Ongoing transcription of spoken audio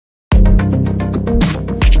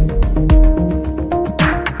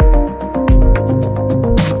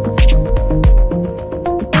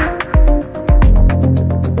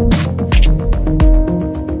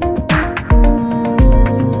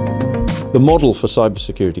model for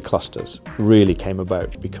cybersecurity clusters really came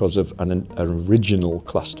about because of an original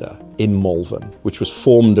cluster in Malvern, which was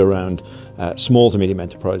formed around small to medium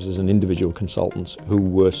enterprises and individual consultants who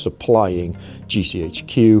were supplying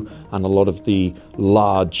GCHQ and a lot of the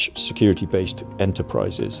large security-based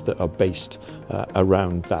enterprises that are based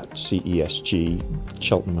around that CESG,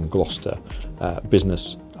 Cheltenham and Gloucester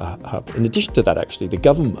business hub. In addition to that, actually, the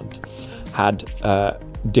government had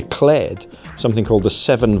declared something called the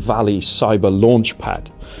Severn Valley Cyber Launchpad,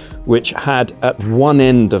 which had at one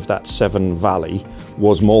end of that Severn Valley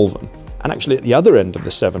was Malvern. And actually at the other end of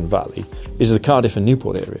the Severn Valley is the Cardiff and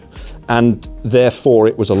Newport area. And therefore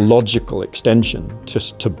it was a logical extension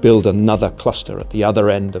to build another cluster at the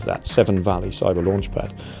other end of that Severn Valley Cyber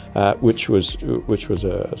Launchpad, which was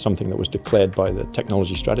something that was declared by the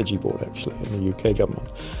Technology Strategy Board actually in the UK government.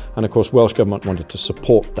 And of course Welsh Government wanted to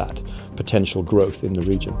support that potential growth in the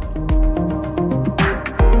region.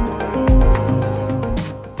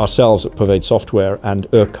 Ourselves at Pervade Software and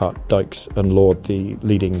Urquhart, Dykes and Lord, the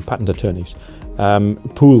leading patent attorneys,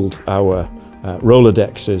 pooled our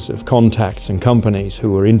Rolodexes of contacts and companies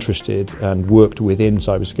who were interested and worked within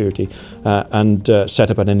cybersecurity and set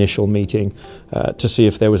up an initial meeting to see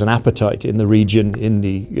if there was an appetite in the region, in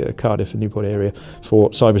the Cardiff and Newport area, for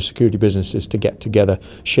cybersecurity businesses to get together,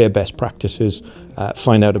 share best practices,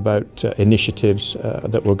 find out about initiatives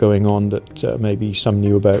that were going on that maybe some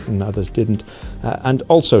knew about and others didn't, and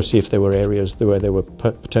also see if there were areas where there were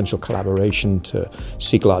potential collaboration to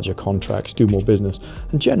seek larger contracts, do more business,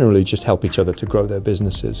 and generally just help each other to grow their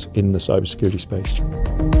businesses in the cybersecurity space.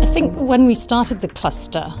 I think when we started the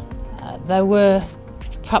cluster, there were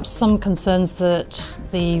perhaps some concerns that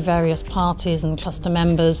the various parties and cluster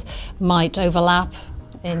members might overlap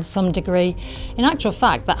in some degree. In actual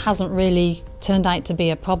fact, that hasn't really turned out to be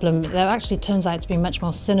a problem. There actually turns out to be much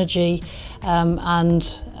more synergy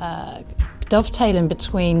and dovetailing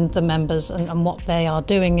between the members and what they are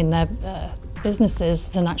doing in their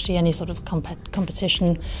businesses than actually any sort of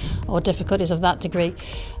competition or difficulties of that degree.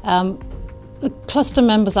 The cluster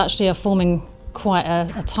members actually are forming quite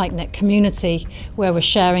a tight-knit community where we're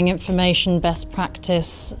sharing information, best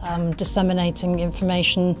practice, disseminating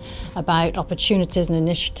information about opportunities and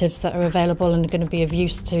initiatives that are available and are going to be of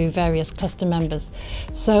use to various cluster members.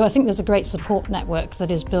 So I think there's a great support network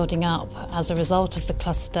that is building up as a result of the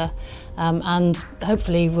cluster, and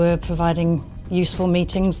hopefully we're providing useful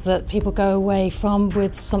meetings that people go away from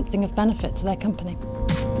with something of benefit to their company.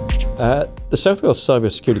 The South Wales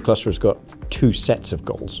Cybersecurity Cluster has got two sets of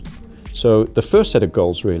goals. So the first set of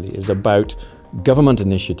goals really is about government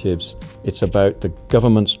initiatives. It's about the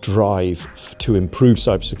government's drive to improve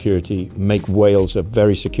cybersecurity, make Wales a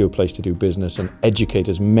very secure place to do business, and educate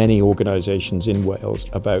as many organisations in Wales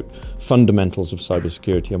about fundamentals of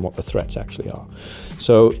cybersecurity and what the threats actually are.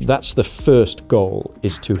 So that's the first goal,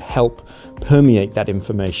 is to help permeate that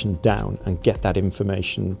information down and get that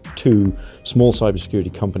information to small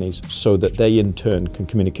cybersecurity companies so that they in turn can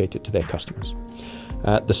communicate it to their customers.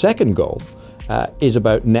 The second goal is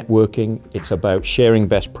about networking, it's about sharing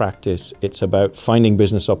best practice, it's about finding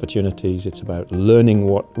business opportunities, it's about learning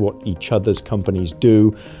what each other's companies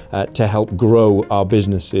do to help grow our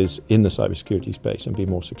businesses in the cybersecurity space and be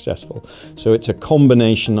more successful. So it's a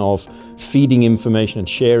combination of feeding information and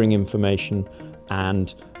sharing information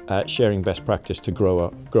and sharing best practice to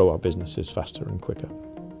grow our businesses faster and quicker.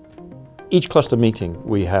 Each cluster meeting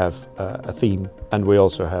we have a theme, and we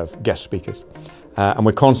also have guest speakers. And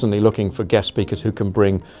we're constantly looking for guest speakers who can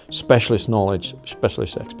bring specialist knowledge,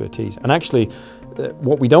 specialist expertise. And actually,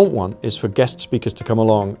 what we don't want is for guest speakers to come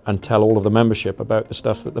along and tell all of the membership about the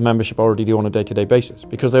stuff that the membership already do on a day-to-day basis,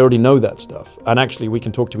 because they already know that stuff. And actually, we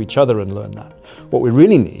can talk to each other and learn that. What we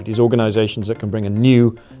really need is organisations that can bring a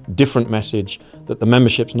new, different message that the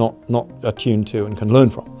membership's not attuned to and can learn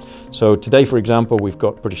from. So today, for example, we've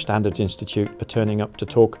got British Standards Institute turning up to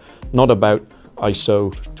talk not about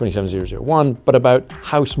ISO 27001, but about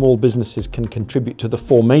how small businesses can contribute to the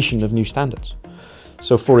formation of new standards.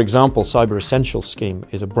 So for example, Cyber Essentials Scheme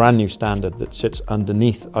is a brand new standard that sits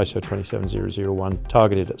underneath ISO 27001,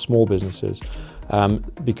 targeted at small businesses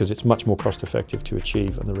because it's much more cost effective to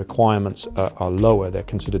achieve and the requirements are lower. They're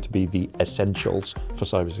considered to be the essentials for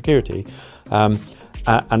cybersecurity.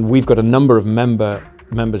 And we've got a number of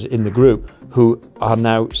members in the group who are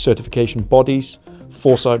now certification bodies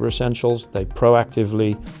for Cyber Essentials. They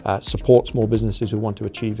proactively support small businesses who want to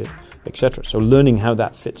achieve it, etc. So learning how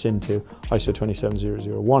that fits into ISO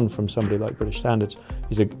 27001 from somebody like British Standards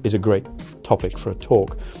is a great topic for a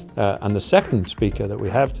talk. And the second speaker that we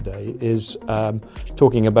have today is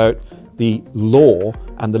talking about the law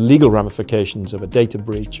and the legal ramifications of a data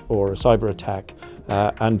breach or a cyber attack,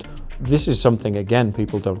 and this is something, again,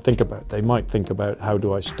 people don't think about. They might think about, how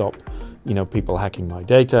do I stop people hacking my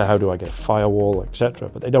data, how do I get a firewall, etc.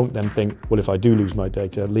 But they don't then think, well, if I do lose my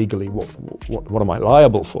data legally, what am I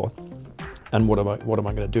liable for, and what am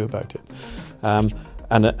I going to do about it?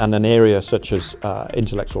 And an area such as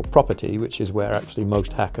intellectual property, which is where actually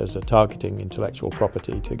most hackers are targeting intellectual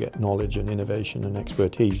property to get knowledge and innovation and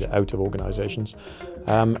expertise out of organizations.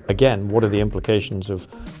 Again, what are the implications of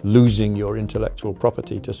losing your intellectual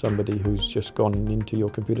property to somebody who's just gone into your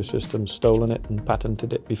computer system, stolen it and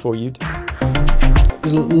patented it before you did?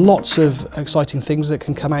 There's lots of exciting things that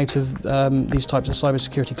can come out of these types of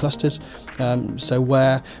cybersecurity clusters. So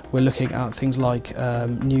where we're looking at things like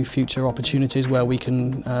new future opportunities where we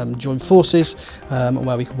can join forces, and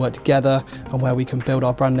where we can work together, and where we can build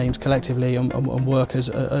our brand names collectively and work as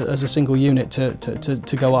a single unit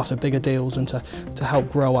to go after bigger deals and to help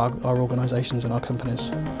grow our organisations and our companies.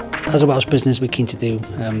 As a Welsh business, we're keen to do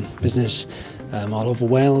business all over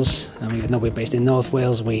Wales. Even though we're based in North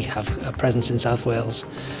Wales, we have a presence in South Wales.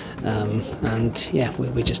 And yeah,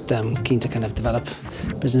 we're just keen to kind of develop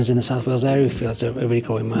business in the South Wales area. We feel it's a really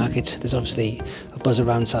growing market. There's obviously a buzz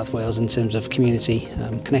around South Wales in terms of community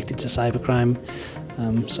connected to cybercrime.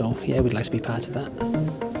 So yeah, we'd like to be part of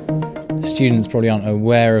that. Students probably aren't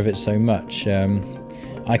aware of it so much.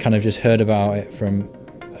 I kind of just heard about it from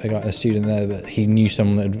a student there, that he knew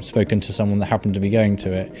someone that had spoken to someone that happened to be going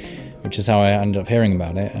to it, which is how I ended up hearing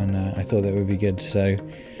about it, and I thought that it would be good.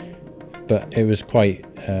 But it was quite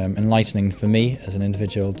enlightening for me as an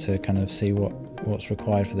individual to kind of see what's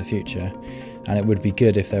required for the future, and it would be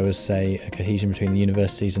good if there was, say, a cohesion between the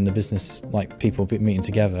universities and the business, like people meeting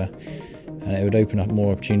together, and it would open up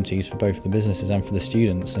more opportunities for both the businesses and for the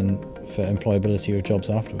students, and for employability of jobs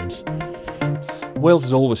afterwards. Wales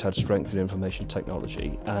has always had strength in information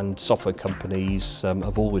technology, and software companies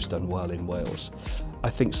have always done well in Wales. I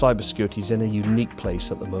think cybersecurity is in a unique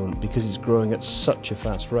place at the moment because it's growing at such a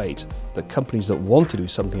fast rate that companies that want to do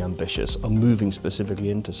something ambitious are moving specifically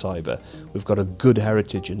into cyber. We've got a good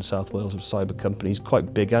heritage in South Wales of cyber companies,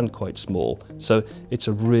 quite big and quite small, so it's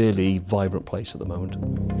a really vibrant place at the moment.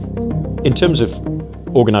 In terms of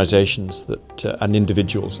organisations and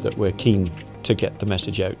individuals that we're keen to get the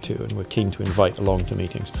message out to, and we're keen to invite along to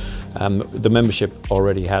meetings, the membership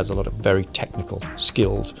already has a lot of very technical,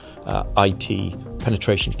 skilled IT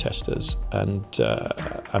penetration testers and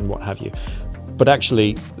what have you. But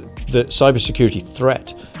actually, the cybersecurity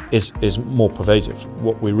threat is more pervasive.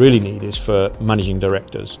 What we really need is for managing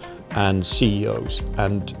directors and CEOs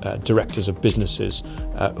and directors of businesses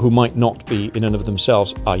who might not be in and of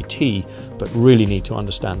themselves IT, but really need to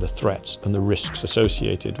understand the threats and the risks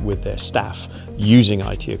associated with their staff using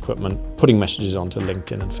IT equipment, putting messages onto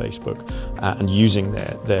LinkedIn and Facebook, and using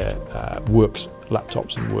their works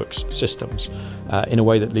laptops and works systems in a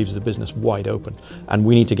way that leaves the business wide open. And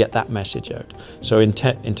we need to get that message out. So in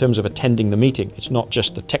terms of attending the meeting, it's not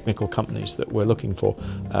just the technical companies that we're looking for.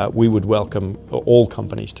 We would welcome all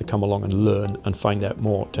companies to come along and learn and find out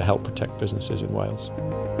more to help protect businesses in Wales.